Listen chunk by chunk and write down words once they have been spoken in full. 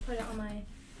put it on my...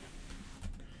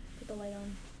 Put the light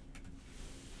on.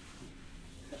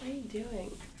 What are you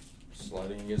doing?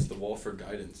 Sliding against the wall for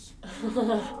guidance.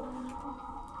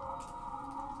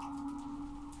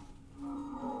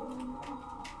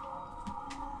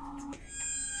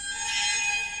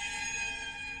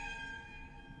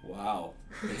 Wow.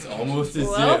 It's almost as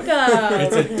Welcome.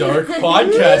 if it's a dark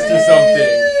podcast or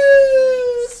something.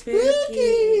 Spooky.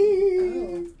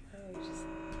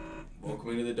 Welcome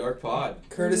into the Dark Pod.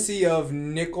 Courtesy of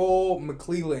Nicole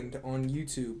McClelland on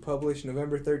YouTube, published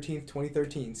November 13th,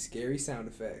 2013. Scary sound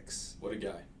effects. What a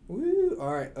guy. Woo!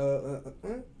 All right.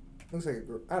 Looks like a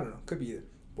girl. I don't know. Could be either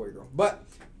boy or girl. But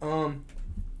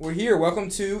we're here. Welcome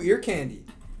to Ear Candy.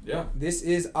 Yeah. This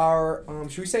is our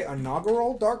should we say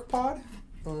inaugural Dark Pod?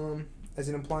 As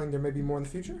in implying there may be more in the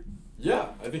future. Yeah,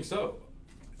 I think so.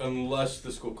 Unless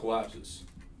the school collapses.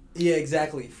 Yeah,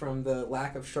 exactly. From the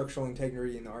lack of structural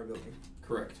integrity in our building.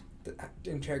 Correct.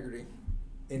 Integrity.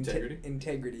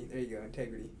 Integrity. There you go.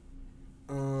 Integrity.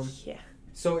 Yeah.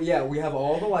 So yeah, we have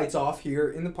all the lights off here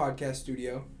in the podcast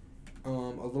studio. A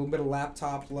little bit of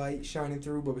laptop light shining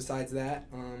through, but besides that,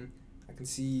 I can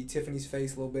see Tiffany's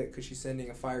face a little bit because she's sending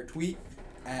a fire tweet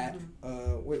at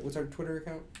what's our Twitter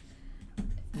account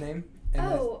name?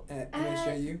 At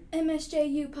MSJU.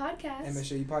 MSJU podcast.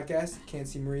 MSJU podcast. Can't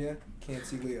see Maria. Can't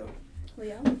see Leo.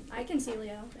 Leo. I can see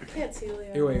Leo. I can't see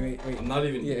Leo. Hey, wait. I'm not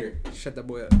even here. Shut that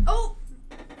boy up. Oh!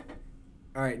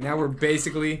 All right, now we're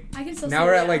basically. I can still see Now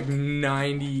we're Leo. at like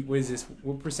 90. What is this?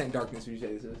 What percent darkness would you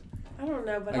say this is? I don't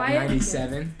know, but Like Why-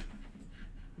 97.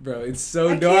 Bro, it's so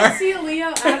I dark. can't see Leo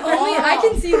at all. Only I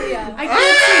can see Leo. I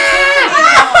can't see Tiffany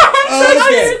at all.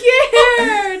 Okay. I'm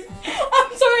scared.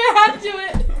 I'm sorry I had to do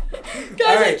it. Guys,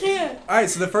 All right. I can't. All right,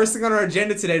 so the first thing on our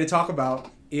agenda today to talk about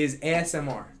is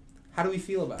ASMR. How do we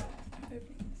feel about it?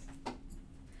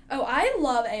 Oh, I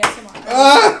love ASMR.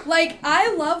 Ah! Like,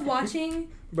 I love watching...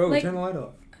 Bro, Like- turn the light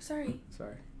off. Sorry.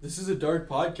 Sorry. This is a dark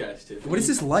podcast, Tiffany. What is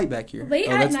this light back here? Late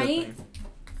at that's the night.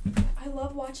 thing. I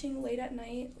love watching late at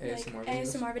night ASMR like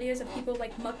ASMR videos of people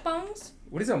like mukbangs.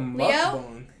 What is a Leo?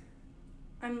 mukbang?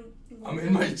 I'm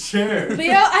in my chair.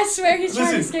 Leo, I swear he's trying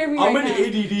to Listen, scare me I'm right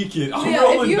an now. ADD kid. I'm Leo,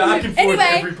 rolling back and forth anyway,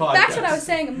 every podcast. that's what I was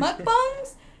saying.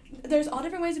 Mukbangs. There's all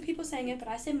different ways of people saying it, but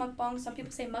I say mukbang. Some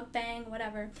people say mukbang,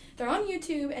 whatever. They're on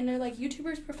YouTube, and they're like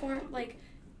YouTubers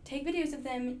take videos of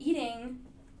them eating,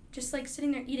 just like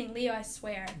sitting there eating. Leo, I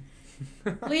swear.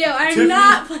 Leo, I'm Tiffany,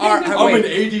 not playing. Alright, with I'm you.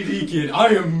 an ADD kid. I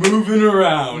am moving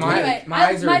around. My- My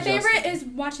eyes are my adjusting. favorite is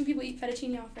watching people eat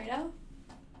fettuccine alfredo.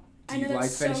 Do you like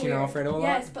fettuccine weird. alfredo a lot?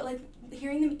 Yes, but like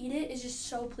hearing them eat it is just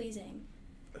so pleasing.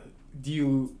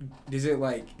 Does it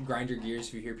like grind your gears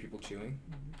if you hear people chewing?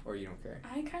 Or you don't care?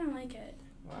 I kind of like it.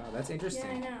 Wow, that's interesting.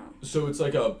 Yeah, I know. So it's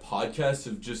like a podcast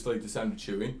of just like the sound of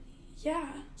chewing? Yeah.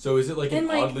 So is it like an And,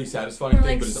 like- oddly satisfying Or thing,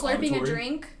 like but it's slurping auditory? a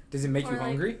drink. Does it make Or, you like-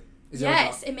 hungry? Is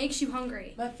Yes, it makes you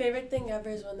hungry. My favorite thing ever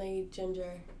is when they eat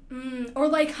ginger. Or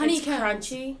like It's honeycomb.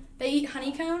 crunchy. They eat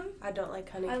honeycomb. I don't like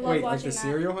honeycomb. I It love wait, like watching the that.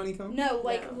 cereal honeycomb? No,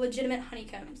 like No. legitimate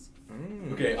honeycombs.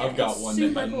 Okay, Yeah, I've got it's one that I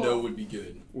super cool. know would be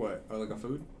good. What? Or like a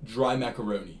food? Dry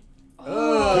macaroni.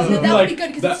 Oh. No, that would Like, be good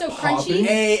because that it's so popping? crunchy.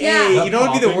 Hey, Yeah. hey, you know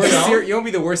what would be the That worst popping cereal? sound? You know what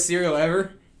would be the worst cereal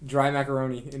ever? Dry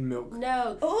macaroni in milk.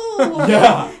 No. Oh.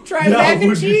 Yeah. Try Yeah, mac it and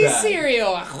would be cheese bad.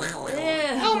 cereal.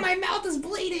 Yeah. Oh, my mouth is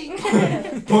bleeding.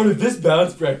 Part of this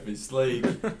balanced breakfast. Like,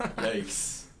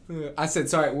 yikes. I said,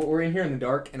 sorry, we're in here in the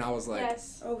dark, and I was like...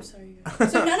 Yes. Oh, sorry.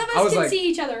 So none of I us was can like, see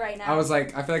each other right now. I was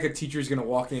like, I feel like a teacher's going to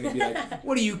walk in and be like,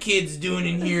 what are you kids doing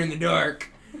in here in the dark?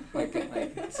 Like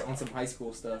it's on some high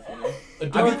school stuff, you know? A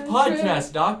dark mean-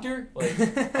 podcast, doctor? Like,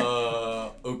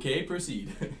 okay,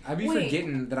 proceed. I'd be Wait.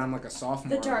 forgetting that I'm like a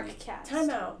sophomore. the dark already. cat. Time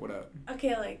out. What up?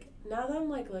 Okay, like, now that I'm,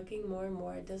 like, looking more and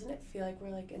more, doesn't it feel like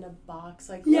we're, like, in a box?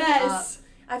 Like, Yes. look up.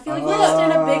 I feel like we're just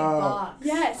in a big Oh. box.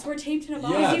 Yes, we're taped in a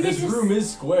box. Yeah, You this could just- room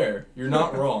is square. You're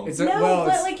not wrong. It's No, well,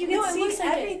 but, it's, like, you No, can it see looks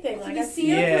like it. everything. You Like, can I see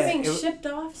feel like it. we're being Yeah, it- shipped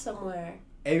off somewhere.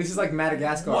 hey, this is like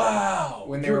Madagascar. Wow.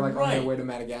 When they you're were like on their right. way to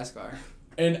Madagascar.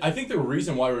 And I think the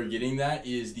reason why we're getting that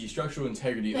is the structural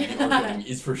integrity of the art building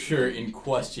is for sure in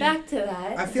question. Back to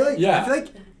that. I feel like Yeah.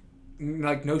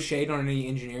 like no shade on any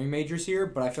engineering majors here,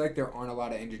 but I feel like there aren't a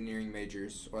lot of engineering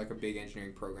majors or like a big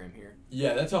engineering program here.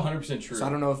 Yeah, that's 100% true. So I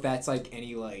don't know if that's like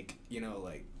any like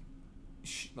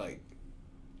like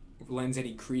lends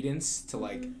any credence to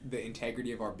like the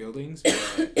integrity of our buildings.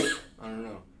 But I don't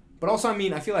know. But also, I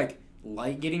mean, I feel like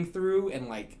light getting through and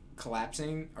like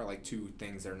collapsing are like two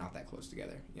things that are not that close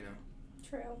together. You know.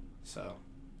 True. So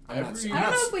Every- I'm I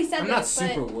not don't know if we said I'm not this,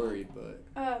 super but worried, but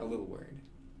a um, little worried.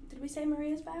 did we say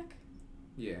Maria's back?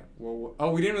 Yeah.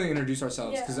 Well, we didn't really introduce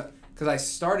ourselves because I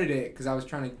started it because I was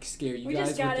trying to scare you We guys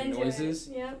just got with the into noises.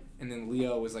 it. Yep. And then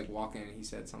Leo was like walking and he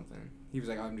said something. He was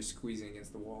like, "I'm just squeezing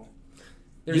against the wall."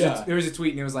 There was a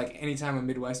tweet and it was like, anytime a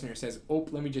Midwesterner says, "Oh,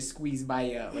 let me just squeeze by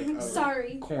you," like a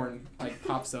Sorry. corn like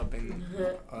pops up in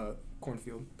a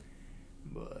cornfield.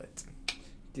 But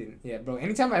didn't. Yeah, bro.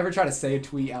 Anytime I ever try to say a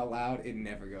tweet out loud, it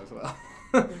never goes well.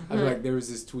 I'd be like, there was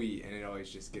this tweet and it always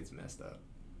just gets messed up.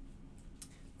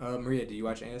 Maria, do you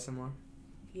watch ASMR?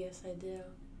 Yes, I do.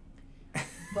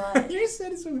 But you just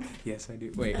said it so. Yes, I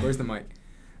do. Wait, where's the mic?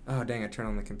 Oh, dang! I turned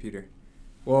on the computer.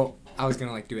 Well, I was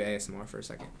gonna like do ASMR for a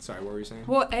second. Sorry, what were you saying?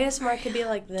 well, ASMR could be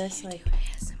like this, like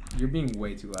You're being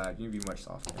way too loud. You need to be much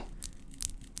softer.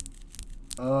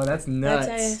 Oh, that's nuts.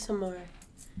 that's ASMR.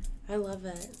 I love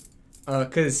it.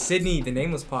 Cause Sydney, the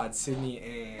Nameless Pod, Sydney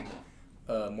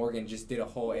and Morgan just did a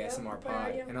whole Leo, ASMR where are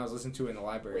pod, you? and I was listening to it in the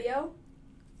library. Leo.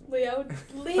 Where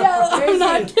I'm is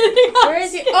not he? kidding. Where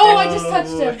is he? Oh, I just touched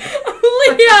him.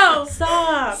 Leo.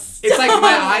 Stop. It's like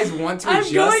my eyes want to I'm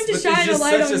adjust, going to but shine there's a just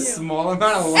light such on a you. small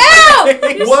amount of light. Ow!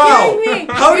 You're Wow! scaring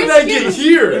me. How did You're I scaring get me.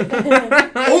 here?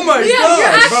 Oh my Leo, god! you're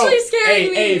actually Bro, scaring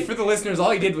me. Hey, for the listeners, all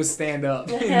he did was stand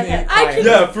up. I can-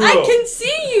 Yeah, for real. I can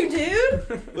see you,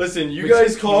 dude. Listen, you Which-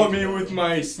 guys caught me with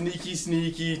my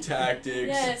sneaky tactics.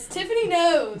 Yes, Tiffany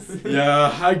knows.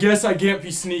 Yeah, I guess I can't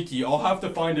be sneaky. I'll have to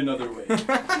find another way.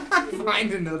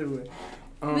 Find another way.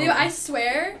 Leo, I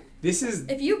swear, This is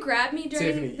if you grab me during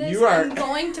Tiffany, this, you are- I'm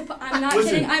going to. I'm not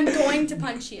Listen. kidding. I'm going to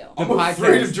punch you. I'm podcast.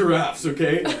 afraid of giraffes,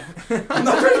 okay? I'm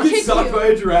not trying to Kick get stalked you. by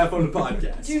a giraffe on the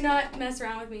podcast. Do not mess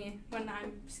around with me when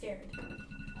I'm scared.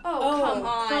 Oh, Oh, come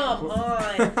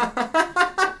on. come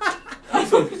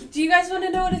on. Do you guys want to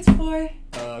know what it's for?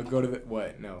 Go to the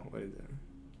what? No, what is it?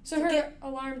 So her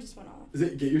alarm just went off. Is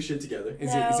it get your shit together?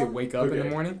 Is No. it wake up in the Okay.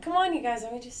 morning? Come on, you guys.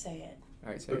 Let me just say it.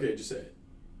 All right, say Okay, just say it.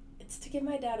 It's to give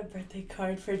my dad a birthday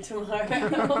card for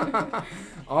tomorrow.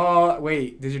 Oh,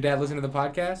 wait. Did your dad listen to the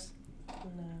podcast?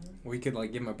 No. We could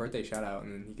like give him a birthday shout out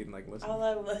and then he can like listen. I'll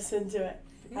let him listen to it.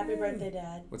 Happy Yeah. birthday,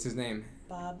 Dad. What's his name?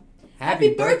 Bob.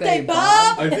 Happy birthday,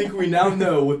 Bob! I think we now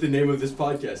know what the name of this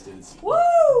podcast is.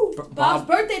 Woo! Bob's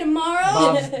birthday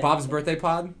tomorrow. Bob's birthday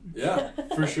pod? Yeah,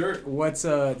 for sure. What's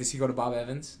does he go to Bob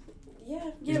Evans? Yeah.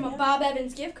 Get him a yeah. Bob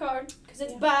Evans gift card because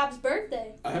it's Yeah. Bob's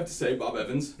birthday. I have to say, Bob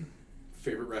Evans,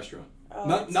 favorite restaurant. Oh,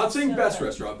 Not it's saying so best good.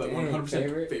 restaurant, but Dang, 100%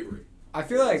 favorite? favorite. I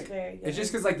feel It's like very good. it's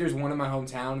just because like there's one in my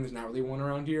hometown and there's not really one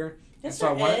around here. Yes, so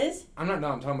I there want- is. I'm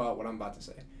talking about what I'm about to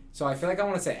say. So I feel like I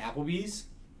want to say Applebee's.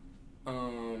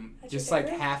 That's Just your like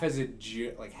favorite? half as a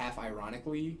like half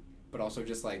ironically, but also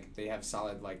just like they have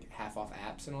solid like half off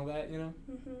apps and all that, you know.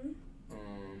 Mm-hmm.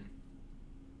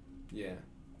 Yeah.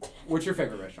 What's your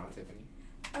favorite restaurant, Tiffany?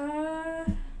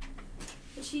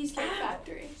 The Cheesecake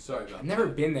Factory. Sorry about I've that. never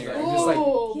been there. I'm just like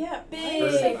Ooh, Yeah, big.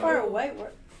 big. So far away.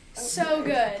 So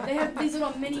good. They have these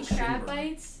little mini It's a crab shimmer.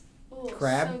 bites. Ooh,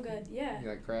 Crab? so good. Yeah. you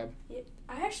like crab.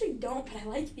 I actually don't, but I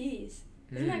like these.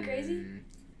 Isn't that crazy? Mm.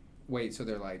 Wait, so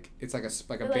they're like it's like a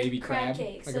They're a like baby crab crab,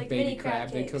 cakes, like like a baby mini crab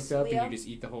crab they cakes. cooked up, Leo? and you just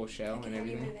eat the whole shell I and can't hear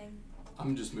you everything. moving.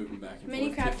 I'm just moving back and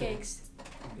Mini forth. crab cakes.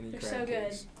 Mini They're crab so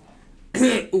good.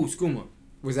 cakes. Ooh, skooma.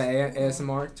 Was that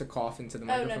ASMR to cough into the Oh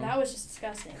microphone? no, that was just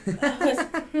disgusting.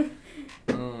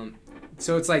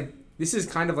 So it's like this is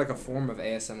kind of like a form of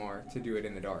ASMR to do it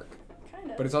in the dark,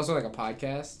 kind of. but it's also like a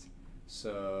podcast.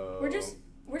 So We're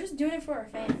just doing it for our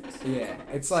fans. yeah,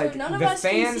 it's So like none of the us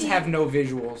can fans see- have no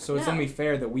visuals, so it's No. only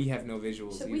fair that we have no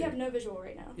visuals So either. we have no visual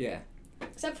right now, Yeah,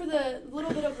 except for the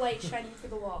little bit of light shining through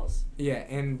the walls. yeah,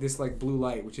 and this like blue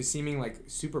light, which is seeming like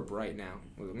super bright now.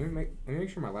 Wait, let me make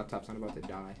sure my laptop's not about to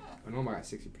die. I know I'm at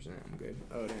 60%. I'm good.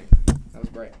 Oh dang, that was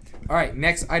bright. All right,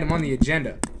 next item on the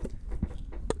agenda.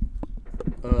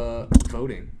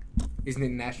 Voting. Isn't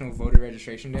it National Voter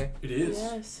Registration Day? It is.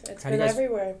 Yes, it's How do been you guys-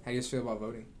 everywhere. How do you guys feel about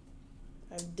voting?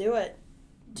 I do it.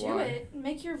 Do Why? it.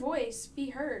 Make your voice be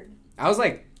heard. I was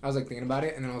like thinking about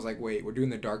it, and then I was like, wait, we're doing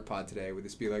the dark pod today. Would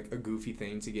this be like a goofy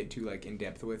thing to get too like in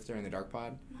depth with during the dark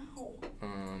pod? No.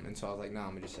 And so I was like, nah, I'm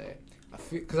gonna just say it.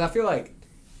 Because I feel like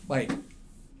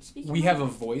Speak we your have a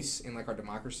mind. voice in like our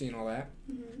democracy and all that,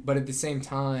 Mhm. but at the same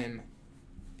time,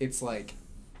 it's like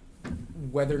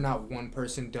whether or not one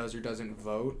person does or doesn't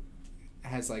vote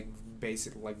has like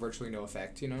virtually no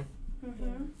effect, you know.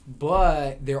 Mhm.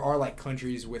 But there are like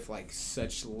countries with like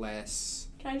such less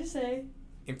Can I just say?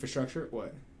 infrastructure.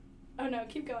 What? Oh no,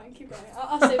 keep going, keep going.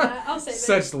 I'll save that. I'll save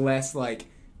Such less like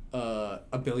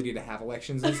ability to have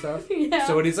elections and stuff. it. Yeah.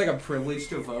 So it is like a privilege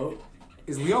to vote.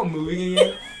 Is Leo moving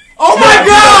again? Oh my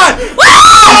god!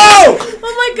 Oh!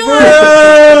 Oh my god!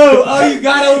 Bro! Oh, you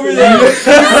got over there.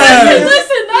 Listen,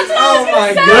 that's what I Oh was gonna my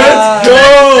say. god! Let's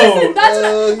go! listen, that's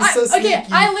Oh, what he's so okay, sneaky.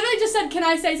 I literally just said, can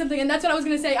I say something? And that's what I was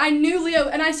going to say. I knew Leo,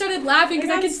 and I started laughing because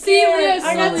I got could see scared. Leo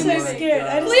I got slowly so moving. scared.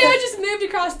 I just Leo just moved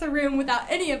across the room without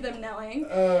any of them knowing.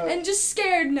 Uh, And just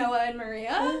scared Noah and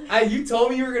Maria. You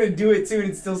told me you were gonna do it too, and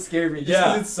it still scared me. Just Yeah.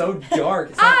 'cause it's so dark.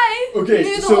 It's not, I Okay,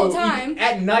 knew the so whole time.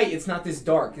 at night, it's not this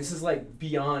dark. This is like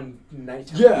beyond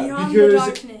nighttime. Yeah, Beyond the because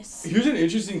darkness. here's an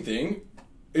interesting thing.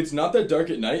 It's not that dark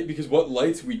at night because what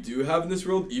lights we do have in this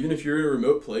world, even if you're in a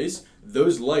remote place,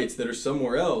 those lights that are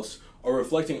somewhere else are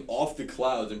reflecting off the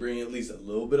clouds and bringing at least a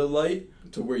little bit of light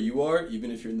to where you are,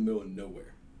 even if you're in the middle of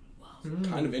nowhere.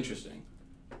 Kind of interesting.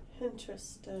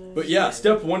 Interesting. But yeah,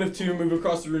 step 1 of 2, move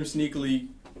across the room sneakily,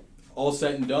 all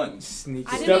said and done. Sneaky.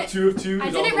 I Step didn't- 2 of 2 is I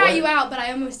on didn't the rat way. you out, but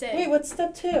I almost did. Wait, what's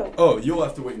step 2? Oh, you'll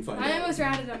have to wait and find I out. almost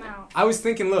ratted him out. I was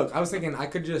thinking I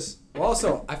could just. Well,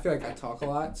 also, I feel like I talk a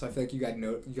lot, so I feel like you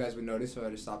guys would notice if I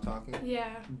just stopped talking.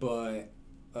 Yeah. But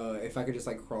if I could just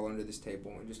like crawl under this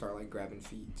table and just start like grabbing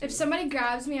feet. too. If somebody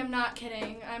grabs me, I'm not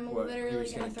kidding. I'm What, you're literally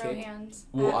just gonna gonna throw kick? hands.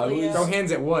 Well, I Leo. Throw was...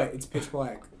 hands at what? It's pitch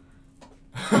black.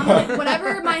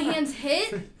 Whatever my hands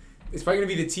hit, It's probably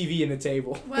gonna be the TV and the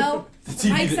table. well, The TV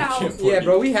Lights that out. can't plug Yeah, in.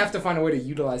 bro, we have to find a way to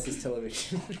utilize this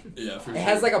television. Yeah, for It sure.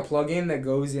 has like a plug-in that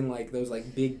goes in like those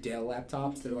like big Dell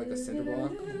laptops that are like a cinder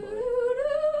block.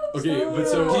 Okay, but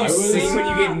so Do you I was... sing when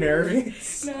you get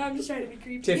nervous? No, I'm just trying to be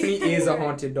creepy. Tiffany is a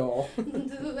haunted doll.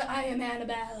 I am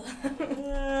Annabelle.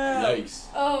 Yikes.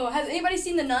 Oh, has anybody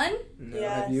seen The Nun? No,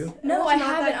 Yes. have you? No, It was I not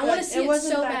haven't. that I wanna good. see it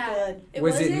wasn't so that bad.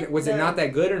 Good. Was it not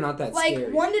that good or not that Like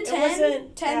scary? 1 to 10?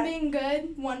 wasn't 10 that- being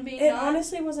good, 1 being It not.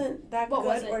 honestly wasn't that What good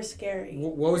was it? or scary.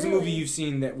 What was the movie Really? you've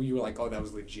seen that you were like, oh, that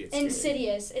was legit scary?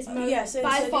 Insidious is Yes, by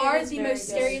Insidious far is the very most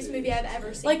good. scariest movie I've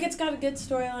ever seen. Like, it's got a good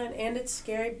storyline and it's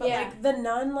scary, but Yeah. like The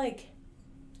Nun, like,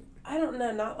 I don't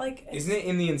know, not like. Isn't it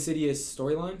in the Insidious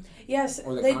storyline? Yes,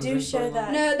 or the they Conjuring do show storyline?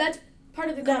 that. no, that's part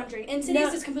of the No, Conjuring. Insidious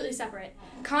no. is completely separate.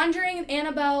 Conjuring,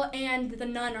 Annabelle, and The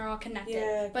Nun are all connected.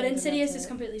 Yeah, but kinda, Insidious that's is it.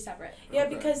 completely separate. Yeah,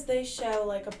 Okay. because they show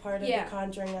like a part of Yeah. the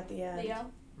Conjuring at the end. Leo,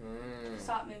 Mm.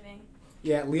 stop moving.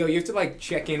 Yeah, Leo, you have to like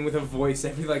check in with a voice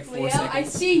every like 4 Leo, seconds. I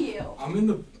see you. I'm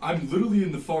literally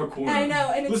in the far corner. I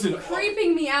know, and it's Listen,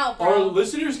 creeping me out, Our bro.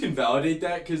 listeners can validate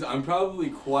that because I'm probably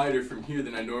quieter from here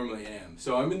than I normally am.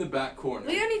 So I'm in the back corner.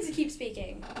 Leo needs to keep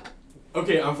speaking.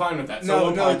 Okay, I'm fine with that. No,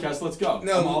 Solo no. podcast, let's go.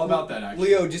 No, I'm all about that, actually.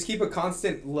 Leo, just keep a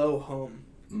constant low hum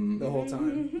Mhm. the whole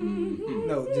time. Mhm.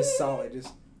 No, just solid.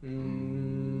 Just.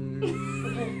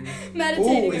 Mm.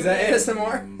 Meditating. Ooh, is that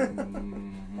ASMR?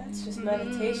 That's just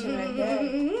meditation right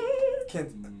there. Can't.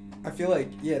 I feel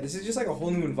like this is just like a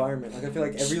whole new environment. Like I feel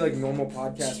like every like normal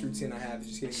podcast routine I have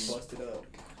is just getting busted up.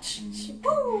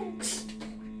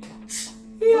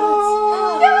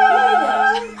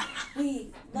 We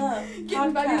love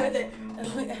Getting buggy with it.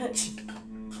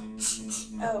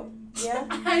 Oh, yeah?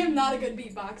 I am not a good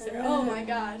beatboxer. Oh my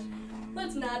gosh.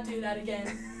 Let's not do that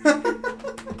again.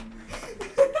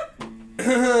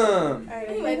 Alright,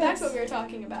 Anyway, back to what we were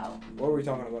talking about. What were we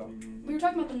talking about? We were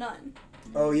talking about The Nun.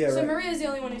 Oh yeah, So right. Maria's the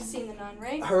only one who's seen The Nun,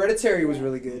 right? Hereditary was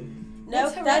really good. Nope,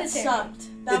 What's that Hereditary?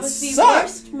 sucked. That It was the sucked?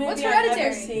 worst movie What's I've Hereditary?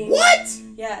 ever seen. What?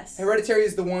 Yes. Hereditary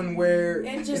is the one where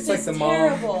It just it's like is the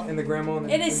terrible. mom and the grandma. And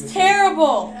the, It and is the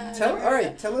terrible. Tell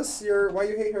tell us why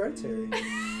you hate Hereditary.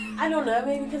 I don't know,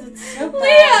 maybe because it's so bad.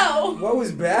 Leo! What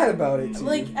was bad about it? To you?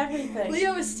 Like everything.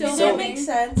 Leo is still It So- didn't make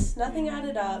sense. Nothing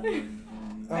added up.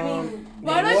 I mean,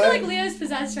 Why do I feel like Leo's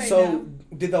possessed right so now?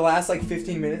 did the last like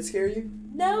 15 minutes scare you?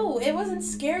 no, it wasn't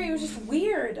scary. It was just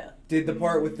weird. Did the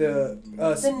part with the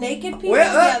The naked people?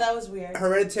 Well, Yeah, that was weird.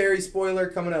 Hereditary spoiler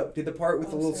coming up? Did the part with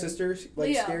the Oh, little sorry. sisters like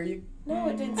Leo. scare you? No,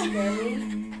 it didn't scare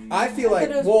me. I feel I like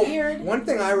thought it was well, weird. one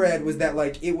thing I read was that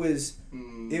like it was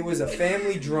Mm. a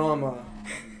family drama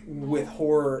with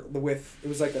horror it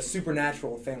was like a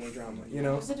supernatural family drama, you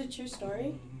know? Was it a true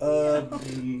story?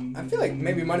 I feel like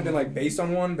maybe it might have been like based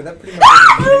on one, but that pretty much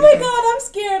Oh my god, I'm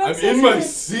scared. I'm so in my scared.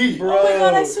 seat. Bro, Oh my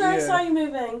god, I swear I yeah. saw you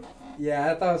moving.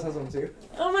 Yeah, I thought I saw something too.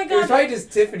 Oh my It was god. probably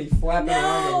just Tiffany flapping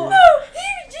around. No. over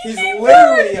He He's came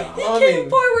literally forward. He humming. came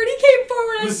forward. He came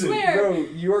forward, I Listen, swear. there. Bro,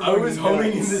 you are I going was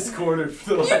humming in nuts. this corner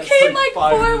for the You last came like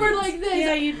 5 forward minutes. Yeah, like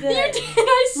this. you You did. did,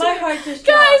 I swear. My heart just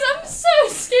Guys, dropped. I'm so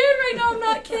scared right now. I'm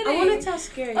not kidding. I want to tell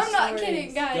scary I'm not stories.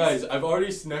 kidding, guys. Guys, I've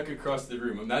already snuck across the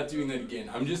room. I'm not doing that again.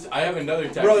 I have another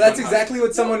tactic. Bro, that's on how- exactly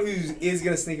what someone who is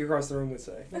gonna sneak across the room would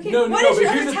say. Okay, No, what is but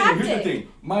your here's other the tactic? thing. Here's the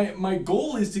thing. My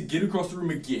goal is to get across the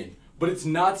room again, but it's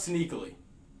not sneakily.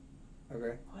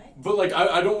 Okay. What? But like,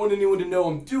 I don't want anyone to know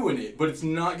I'm doing it. But it's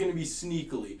not gonna be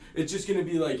sneakily. It's just gonna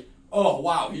be like, oh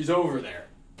wow, he's over there.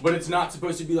 But it's not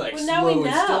supposed to be like Well, now we slow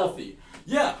and know. stealthy.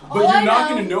 Yeah, but All you're I not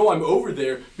know gonna know I'm over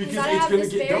there because Because I it's have gonna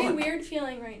this get very done. weird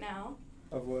feeling right now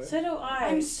Of what? So do I.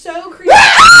 I'm so creepy.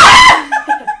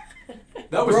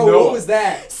 That was Bro, Noah. what was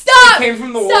that? Stop! It came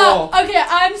from the Stop! wall. Okay,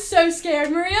 I'm so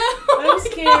scared, Maria. I'm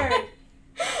scared.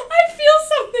 I feel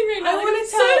something right now. I like, wanna I'm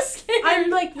tell- so scared. I'm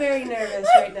like very nervous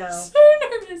right now. So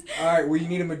nervous. All right, well, you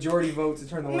need a majority vote to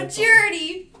turn the lights on.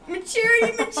 Maturity.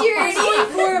 Maturity. There's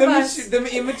only 4 of The, us. the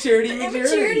immaturity, Maturity.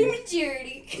 majority.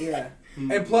 Maturity. Yeah.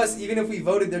 And plus, even if we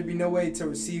voted, there'd be no way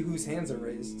to see whose hands are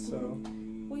raised. So.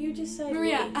 Well, you just said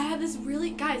Maria, me. I have this really,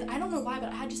 guys, I don't know why,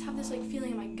 but I just have this like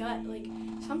feeling in my gut, like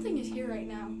something is here right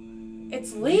now.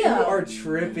 It's You Leo. are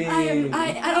tripping. I don't Yeah,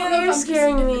 know if you're I'm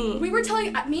scaring just, me. We were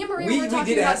telling, me and Maria We were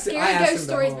talking did about ask- I scary asked ghost him to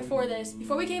stories home. before this,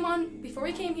 before we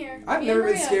came here. I've me never and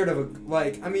been Maria. scared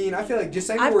of I mean, I feel like just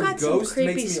saying the I've word got some ghost creepy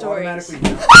makes me stories. automatically.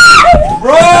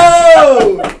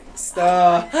 Bro!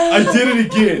 Stop. I did it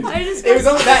again. I just It was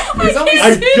only that. It was only.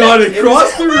 I got It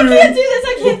across the I can't do room this,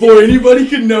 I can't do before anybody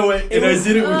could know it, and I was-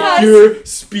 did it with Guys. pure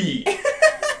speed.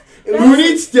 It Who was,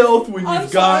 needs stealth when I'm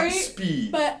you've got sorry,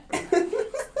 speed? But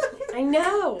I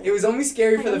know. it was only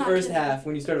scary Like, for I'm the not first kidding. half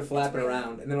when you started flapping real.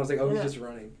 around, and then I was like, oh, he's Yeah. just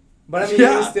running. But I mean,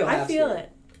 Yeah. it was still I half feel scary.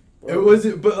 it. It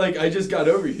wasn't, but like I just got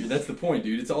over here. That's the point,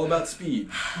 dude. It's all about speed.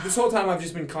 This whole time I've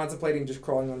just been contemplating just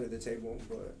crawling under the table,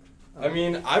 but. I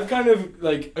mean, I've kind of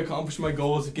like accomplished my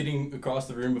goals of getting across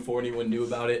the room before anyone knew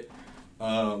about it.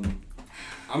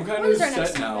 I'm kind What of is our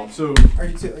next set now. topic? So, Are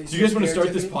you do you guys want to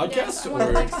start this yes, podcast, I want the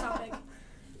or next topic.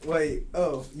 Wait,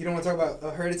 oh, you don't want to talk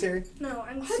about Hereditary? No,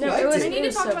 I'm No, so it was- I need it to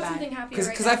was talk so about bad. something happy Because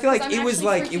right I feel like I'm it was actually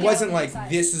like, freaking it out wasn't on the like, inside.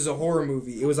 this is a horror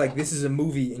movie. It was like, this is a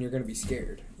movie and you're going to be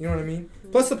scared. You know what I mean?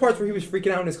 Plus the parts where he was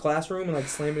freaking out in his classroom and like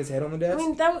slamming his head on the I desk.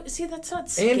 mean, that's not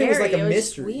scary. And it was like a just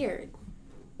mystery. weird.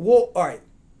 Well, alright.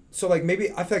 So like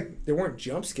maybe, I feel like there weren't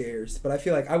jump scares, but I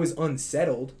feel like I was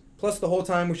unsettled. Plus the whole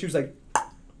time where she was like,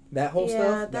 that whole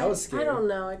stuff, that was scary. I don't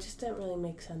know. It just didn't really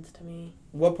make sense to me.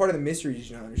 What part of the mystery did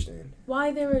you not understand?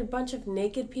 Why there were a bunch of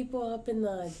naked people up in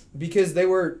the... Because they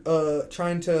were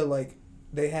trying to like,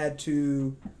 they had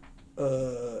to,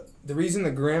 the reason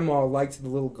the grandma liked the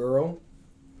little girl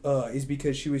is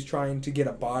because she was trying to get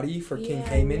a body for King Yeah,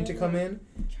 Cayman to yeah. come in,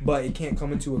 but it can't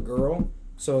come into a girl,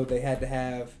 so they had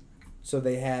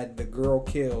the girl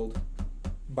killed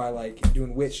by like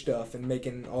doing witch stuff and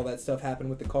making all that stuff happen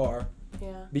with the car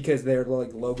Yeah. because their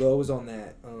like logo was on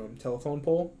that telephone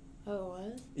pole. Oh,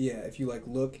 what? Yeah, if you like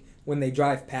look when they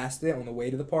drive past it on the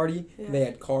way to the party, Yeah. they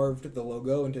had carved the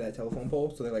logo into that telephone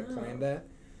pole, so they like Oh. planned that.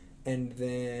 And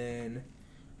then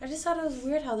I just thought it was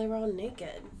weird how they were all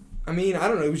naked. I mean, I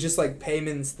don't know, it was just like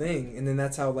Payman's thing, and then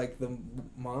that's how like the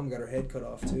mom got her head cut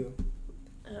off too.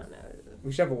 I don't know.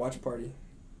 We should have a watch party.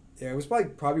 Yeah, it was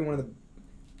probably one of the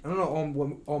I don't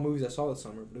know all movies I saw this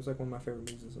summer, but it was like one of my favorite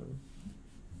movies this summer.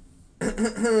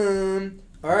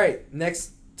 All right,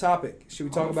 next topic. Should we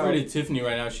talk I'm about afraid of Tiffany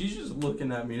right now. She's just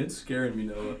looking at me and it's scaring me,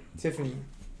 Noah. Tiffany?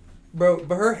 Bro,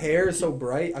 but her hair is so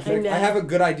bright. I feel I like I know. have a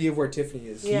good idea of where Tiffany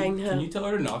is. Yeah, I know. Can you tell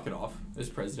her to knock it off as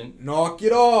president? Knock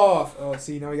it off! Oh,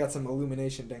 see, now we got some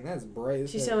illumination. Dang, that's bright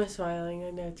as She's heck. so smiling.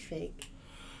 I know it's fake.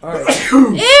 All right.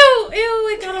 Ew!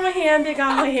 It got on my hand. It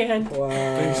got on my hand. Wow.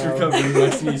 Thanks for covering my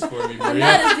sneeze for me, And Maria.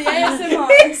 that is the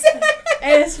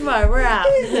ASMR. ASMR, we're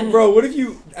out. Bro, what if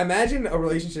you imagine a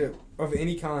relationship of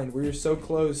any kind where you're so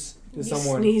close to You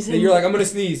someone sneezing. that you're like, I'm gonna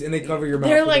sneeze, and they cover your mouth.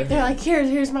 They're with like, their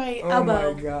here's my Oh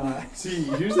elbow. my god. See,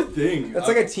 here's the thing. That's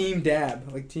like a team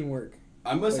dab, like teamwork.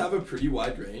 I must have a pretty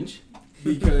wide range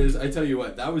because I tell you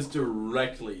what, that was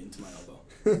directly into my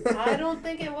elbow. I don't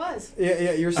think it was.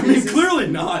 Yeah, your I mean, sneezes. clearly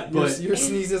not, your, but your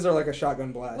sneezes are like a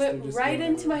shotgun blast. They're Went just right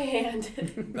going into my everywhere.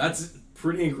 hand. that's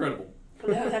pretty incredible.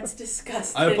 No, that's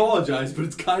disgusting. I apologize, but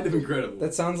it's kind of incredible.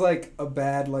 That sounds like a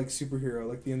bad like superhero,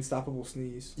 like the unstoppable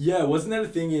sneeze. Yeah, wasn't that a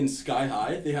thing in Sky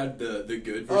High? They had the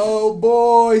good version. Oh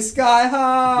boy, Sky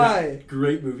High! Yeah,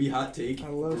 great movie, hot take. I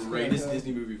love Sky Greatest High.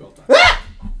 Disney movie of all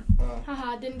time.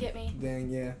 Haha, didn't get me. Dang,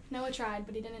 yeah. Noah tried,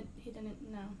 but he didn't,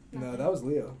 no. No, nothing. that was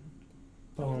Leo.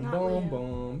 Boom, Not boom, Leo.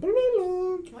 boom,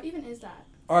 boom. What even is that?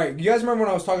 All right, you guys remember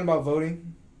when I was talking about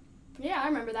voting? Yeah, I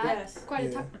remember that. Yes.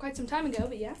 Yeah. Quite some time ago,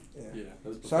 but yeah. Yeah, that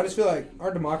was So I just feel like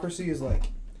our democracy is like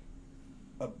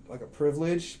a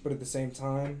privilege, but at the same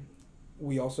time,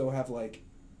 we also have like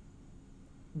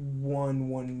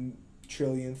one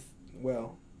trillionth.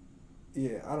 Well,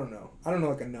 yeah, I don't know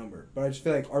like a number, but I just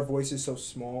feel like our voice is so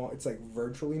small. It's like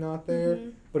virtually not there,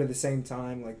 Mhm. but at the same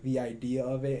time, like the idea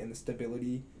of it and the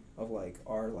stability of like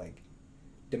our like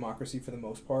democracy for the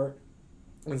most part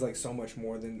is like so much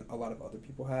more than a lot of other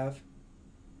people have.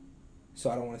 So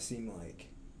I don't want to seem like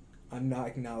I'm not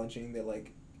acknowledging that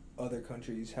like other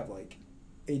countries have like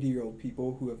 80-year-old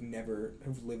people who have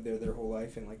lived there their whole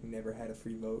life and like never had a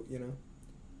free vote, you know?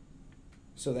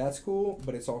 So that's cool,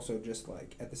 but it's also just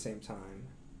like at the same time,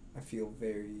 I feel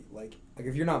very like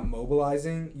if you're not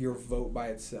mobilizing, your vote by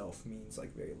itself means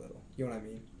like very little. You know what I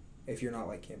mean? If you're not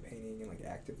like campaigning and like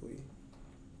actively,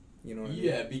 you know what I mean?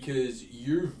 Yeah, because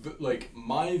like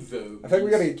my vote. I feel like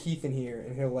we gotta get Keith in here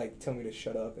and he'll like tell me to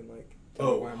shut up and like.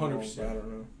 Tell me why I'm wrong, 100%. but I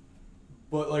don't know.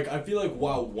 But like I feel like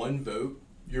while one vote,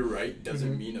 you're right,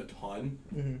 doesn't Mhm. mean a ton.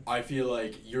 Mm-hmm. I feel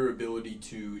like your ability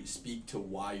to speak to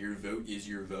why your vote is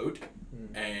your vote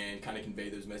Mm. and kind of convey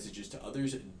those messages to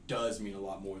others does mean a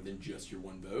lot more than just your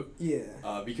one vote.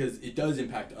 Yeah. Because it does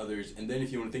impact others. And then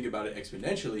if you want to think about it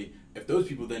exponentially, if those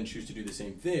people then choose to do the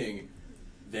same thing,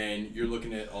 then you're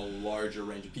looking at a larger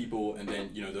range of people, and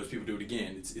then those people do it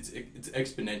again. It's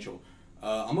exponential.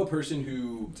 I'm a person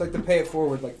who. It's like to pay it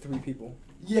forward like 3 people.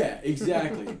 Yeah,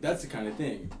 exactly. That's the kind of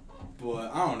thing.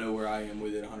 But I don't know where I am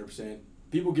with it 100%.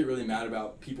 People get really mad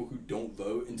about people who don't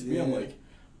vote, and to me, I'm Yeah. like,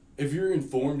 if you're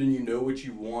informed and you know what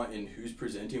you want and who's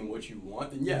presenting what you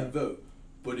want, then yeah, vote.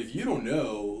 But if you don't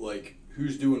know, like,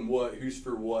 who's doing what, who's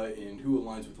for what, and who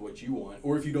aligns with what you want,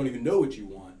 or if you don't even know what you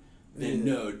want, then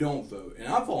no, don't vote. And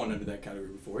I've fallen under that category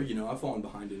before. I've fallen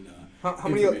behind in How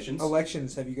many informations.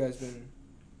 elections have you guys been?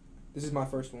 This is my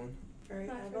first one. Right,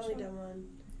 My I've first only one. done one.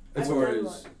 As I've far done as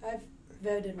one. I've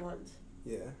voted once.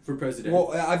 Yeah. for president.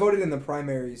 Well, I voted in the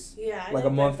primaries Yeah, I like a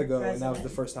didn't month vote for ago, and that was the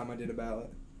president. first time I did a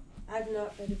ballot. I've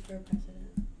not voted for a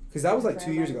president. Because that was like For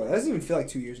 2 years ago. election. That doesn't even feel like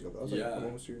 2 years ago. That was like Yeah.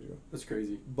 almost 2 years ago. That's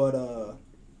crazy. But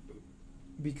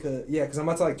because I'm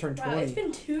about to like turn 20. Wow, it's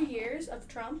been 2 years of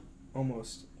Trump.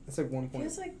 Almost. That's like 1 point.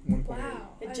 Feels like 1.8. Wow.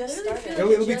 It I just literally started. feel It'll,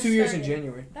 like it'll be just 2 years in started.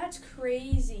 January. That's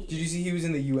crazy. Did you see he was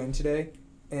in the UN today,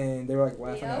 and they were like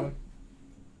laughing at Leo? him?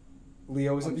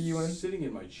 Leo was I'm at the UN. sitting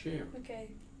in my chair. Okay.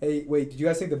 Hey, wait, did you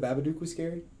guys think the Babadook was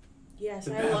scary? Yes,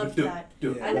 The I loved Babadook. that.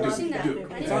 Dude, Yeah. I've never loved seen that.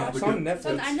 Babadook. I It's didn't on, know. it's on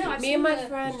So Netflix. I know. I've Me seen and my the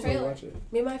friend- You should trailer. watch it.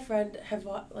 Me and my friend have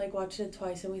watched it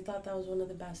twice, and we thought that was one of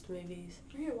the best movies.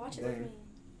 You're gonna watch it with Dang. me.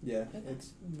 Yeah, Okay.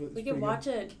 it's We pretty can good. watch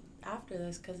it after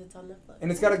this because it's on Netflix.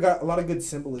 And it's got a lot of good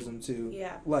symbolism too.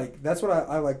 Yeah. Like that's what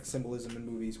I like symbolism in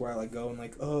movies where I like go and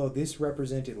like, oh, this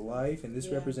represented life and this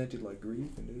Yeah. represented like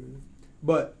grief and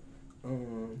but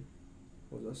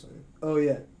what was I saying? Oh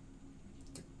yeah.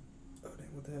 Oh dang,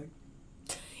 what the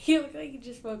heck? You look like you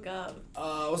just woke up.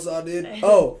 What's up, dude?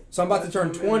 Oh, so I'm about to turn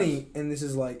That's 20 and this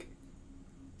is like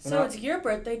So it's your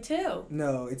birthday too.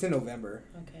 no, it's in November.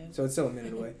 Okay. So it's still a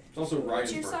minute away. It's also Ryan's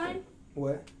What's your birthday. sign?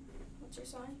 What? What's your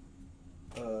sign?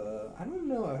 I don't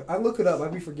know. I look it up.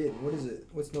 I'd be forgetting. What is it?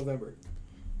 What's November?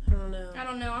 I don't know. I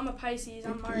don't know. I'm a Pisces.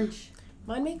 I'm March.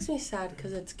 Mine makes me sad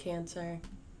because it's Cancer.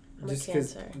 I'm Just a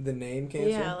 'cause Cancer. the name Cancer?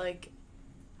 Yeah, like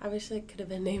I wish it could have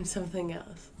been named something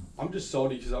else. I'm just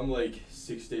salty because I'm like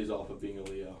 6 days off of being a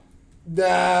Leo.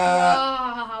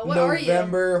 What are you?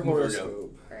 November Virgo.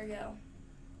 horoscope. Virgo.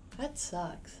 That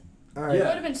sucks. All It right. Yeah.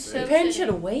 would have been so. Your parents should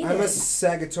fitting. have waited. I'm a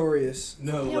Sagittarius.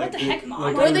 No, Yeah, what the heck, Mom?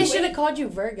 Like or I they was, should have called you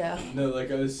Virgo. No,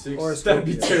 like I was 6. Or a That'd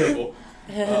be Scorpio.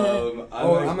 terrible. I'm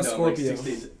a like Scorpio. 6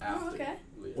 days after. Oh, okay.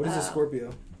 Leo. What is a Oh.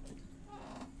 Scorpio?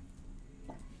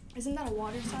 Isn't that a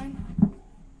water sign?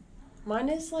 Mine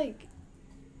is like,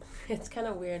 it's kind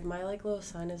of weird. My like little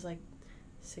sign is like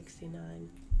 69.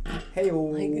 Hey,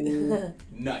 Like,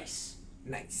 Nice.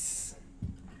 nice.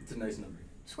 It's a nice number.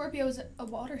 Scorpio is a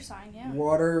water sign. Yeah.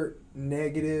 Water,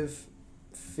 negative,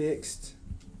 fixed,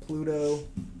 Pluto.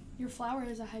 Your flower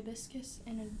is a hibiscus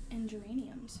and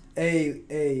geraniums.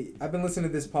 Hey, I've been listening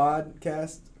to this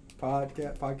podcast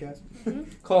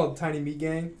Mhm. called Tiny Meat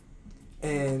Gang,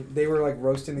 and they were like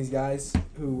roasting these guys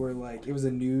who were like, it was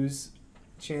a news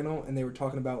channel, and they were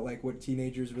talking about like what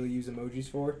teenagers really use emojis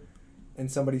for, and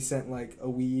somebody sent like a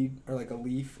weed or like a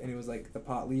leaf, and it was like the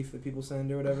pot leaf that people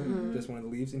send or whatever, Mhm. just one of the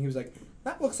leaves, and he was like,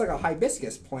 that looks like a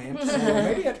hibiscus plant, so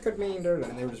maybe that could mean,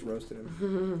 and they were just roasting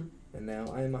him. And now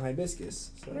I am a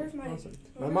hibiscus. So Where's my- awesome.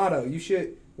 My where's- motto: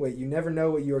 you never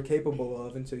know what you are capable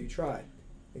of until you try.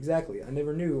 Exactly. I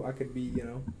never knew I could be,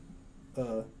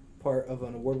 part of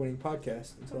an award-winning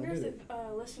podcast I until I wonder did if it.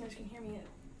 the listeners can hear me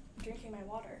drinking my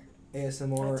water.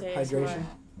 ASMR That's hydration. ASMR.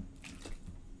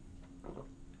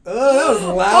 Oh, that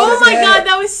was loud. Oh as my heck. god,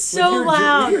 that was With so your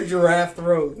loud. With your giraffe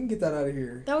throat. You can get that out of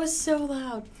here. That was so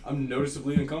loud. I'm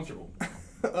noticeably uncomfortable.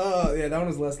 Oh, yeah, that one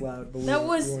was less loud. But That we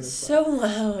weren't was as so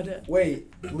loud. loud.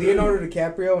 Wait, Leonardo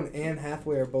DiCaprio and Anne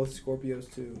Hathaway are both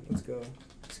Scorpios too. Let's go.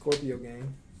 Scorpio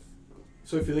gang.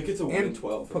 So I feel like it's a 1 in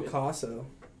 12. for me. Picasso.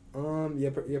 Yeah,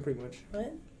 pretty much.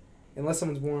 What? Unless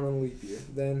someone's born on a leap year,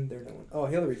 then they're no one. Oh,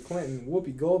 Hillary Clinton,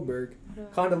 Whoopi Goldberg,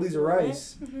 Condoleezza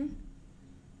Rice, Mm-hmm.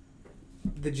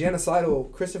 the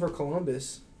genocidal Christopher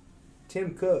Columbus,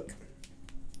 Tim Cook.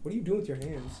 What are you doing with your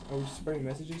hands? Are we spreading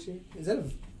messages here? Is that a?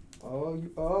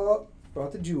 Oh,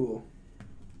 Brought the Juul.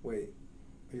 Wait,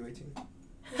 are you 18?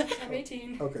 I'm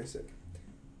 18. Okay, sick.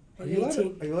 Are Are you you allowed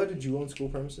 18? to, are you allowed to Juul on school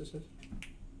premises?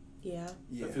 Yeah.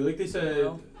 Yeah. I feel like they said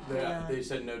No. Yeah. they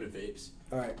said no to vapes.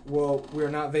 All right. Well, we're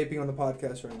not vaping on the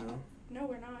podcast right now. No,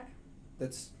 we're not.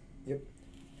 That's yep.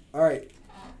 All right.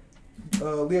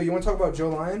 Leo, you want to talk about Joe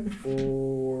Lyon,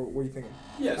 or what are you thinking?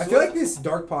 Yeah, I feel like this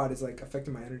dark pod is like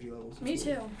affecting my energy levels. Me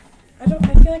too. I feel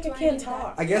like Do I I can't need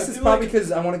talk. I guess I it's feel probably like-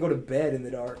 because I want to go to bed in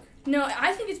the dark. No,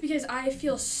 I think it's because I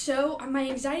feel so. My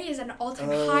anxiety is at an all-time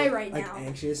high right like now.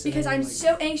 anxious. Because and I'm like,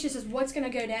 so anxious as what's gonna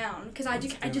go down. Because I What's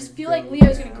just gonna feel like go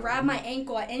Leo's gonna down. grab my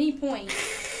ankle at any point,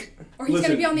 or he's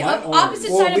Listen, gonna be on the my arms- opposite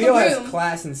Well, side Leo of the has room.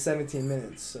 class in 17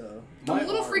 minutes, so. I'm My a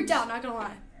little freaked arms- out. Not gonna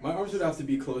lie. My arms would have to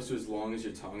be close to as long as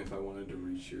your tongue if I wanted to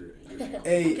reach your Hey,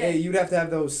 Okay. hey, you'd have to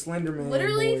have those Slenderman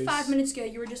Literally boys. 5 minutes ago,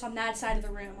 you were just on that side of the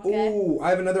room. Okay. Ooh,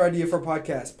 I have another idea for a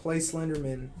podcast. Play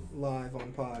Slenderman live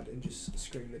on pod and just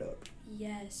scream it up.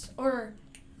 Yes. Or,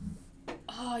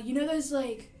 oh, you know those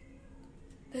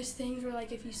those things where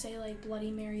like if you say like Bloody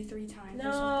Mary 3 times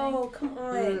or something. No, come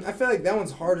on. I feel like that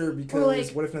one's harder because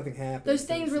like, what if nothing happens? Those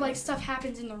things where like stuff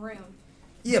happens in the room.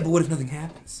 Yeah, but what if nothing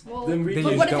happens? Well, Then we Then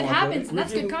but you what just if it don't upload happens? it? And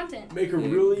that's We good can content. make a Yeah,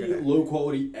 really good. low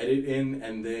quality edit in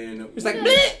and then It's like, No,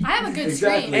 bleh! I have a good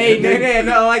Exactly. screen. Hey,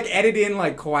 no, like edit in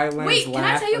like Kawhi Leonard's Wait, can I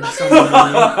laugh tell you or about this? something.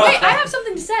 Wait, I have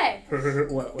something to say.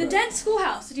 what? The Dent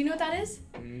Schoolhouse. Do you know what that is?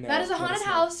 No, That is a let haunted us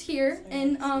know. house here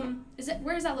in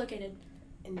where is that located?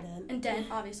 And then. In Dent,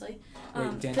 obviously.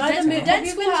 Wait, Dent- the By the Dent, mo- Dent have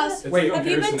you been to Schoolhouse. the- It's Wait, like on Have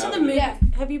you been Harrison to the Avenue. movie? Yeah.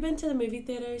 Have you been to the movie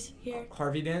theaters here?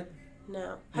 Harvey Dent? No.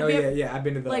 No, Have you yeah, I've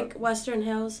been to the like Western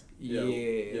Hills? Yeah.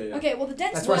 yeah. Okay, well the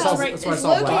Dent That's where I Schoolhouse saw. right- That's where I is saw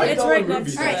located. Black. It's I right go to next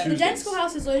movies to All on right, the Dent Tuesdays.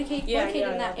 Schoolhouse is located Yeah, in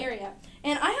yeah, that yeah. area,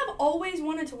 and I have always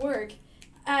wanted to work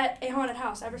at a haunted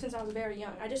house ever since I was very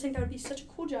young. I just think that would be such a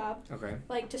cool job, Okay.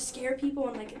 like to scare people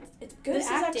and like it's good This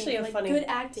is acting, actually a like funny good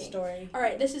acting. story. All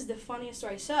right, this is the funniest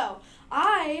story. So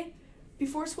I,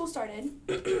 before school started,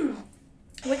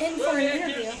 went in for an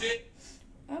interview.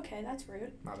 Okay, that's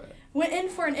rude. My bad. Went in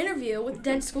for an interview with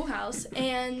Dent Schoolhouse,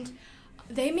 and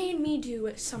they made me do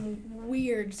some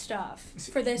weird stuff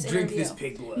for this Drink interview. this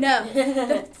pig blood. No,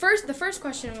 the first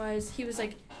question was, he was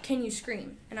like, "Can you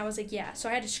scream?" And I was like, "Yeah." So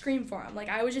I had to scream for him. Like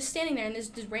I was just standing there, and this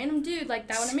random dude, like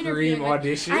that one I'm interviewing, Scream like,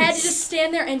 audition. I had to just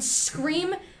stand there and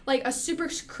scream like a super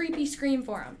creepy scream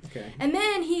for him. Okay. And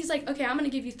then he's like, "Okay, I'm gonna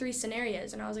give you 3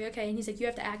 scenarios," and I was like, "Okay." And he's like, "You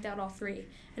have to act out all 3."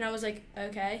 And I was like,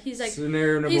 "Okay." He's like,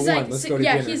 Scenario number he's 1. like, Let's s- go to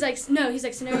yeah. dinner. He's like, no. He's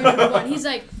like, scenario number 1. He's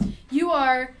like, you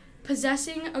are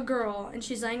possessing a girl, and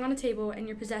she's laying on a table, and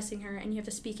you're possessing her, and you have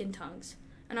to speak in tongues.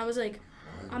 And I was like,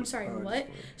 I'm sorry, what?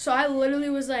 So I literally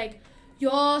was like,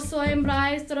 yo soy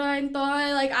Bryce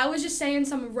Trointoy. Like I was just saying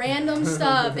some random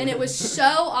stuff, and it was so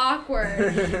awkward.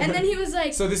 And then he was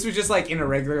like, So this was just like in a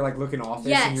regular like looking office,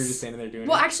 Yes. and you're just standing there doing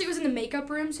well, it. actually, it was in the makeup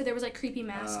room, so there was like creepy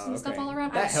masks and stuff okay. all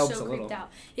around. That I was helps so a creeped little. out.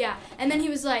 Yeah, and then he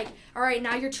was like, "All right,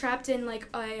 now you're trapped in like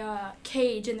a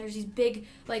cage, and there's these big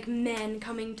like men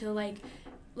coming to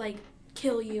like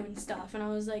kill you and stuff." And I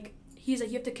was like, he's like,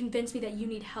 "You have to convince me that you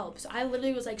need help." So I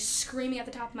literally was like screaming at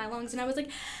the top of my lungs, and I was like,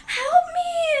 "Help me!"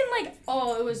 And like,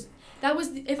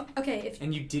 if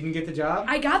And you didn't get the job?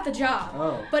 I got the job,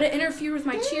 Oh. but it interfered with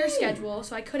my cheer schedule,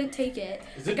 so I couldn't take it.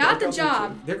 Is I it got dark the outside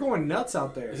job. They're going nuts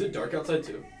out there. too? Is it dark outside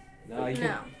too? No, you No.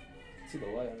 can see the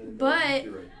light under the But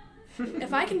You're right.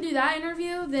 if I can do that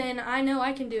interview, then I know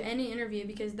I can do any interview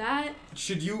because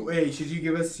Should you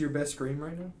give us your best scream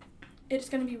right now? it's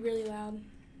gonna be really loud.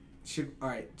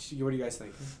 What do you guys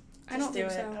think? I don't Just do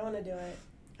think it. so. I want to do it.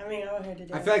 I mean, I want her to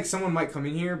do it. I feel like someone might come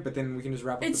in here, but then we can just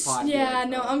wrap up It's the pod. yeah,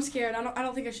 no, I'm scared. I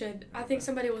don't think I should. I think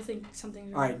somebody will think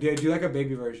something's wrong. Alright, do like a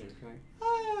baby version. Like,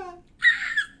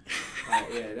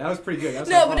 Alright, yeah, that was pretty good. That was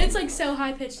No, fun. but it's like so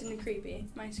high pitched and creepy.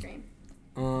 My scream.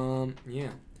 Yeah.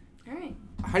 All right.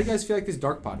 How do you guys feel like this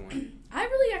dark pod went? I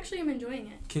really actually am enjoying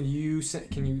it. Can you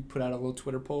put out a little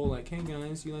Twitter poll like, hey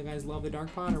guys, you guys love the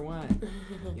dark pod or what?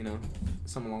 You know,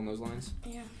 something along those lines.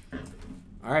 Yeah.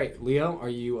 All right, Leo, are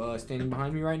you standing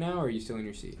behind me right now, or are you still in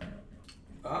your seat?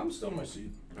 I'm still in my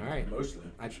seat. All right. Mostly.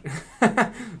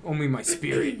 Only my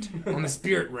spirit on the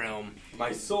spirit realm.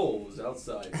 My soul is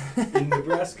outside in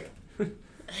Nebraska.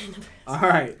 All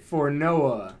right, for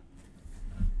Noah.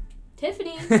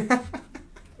 Tiffany.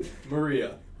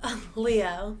 Maria.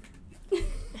 Leo.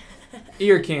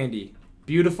 Ear Candy.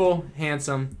 Beautiful,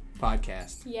 handsome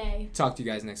podcast. Yay. Talk to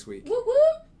you guys next week. Woo woo.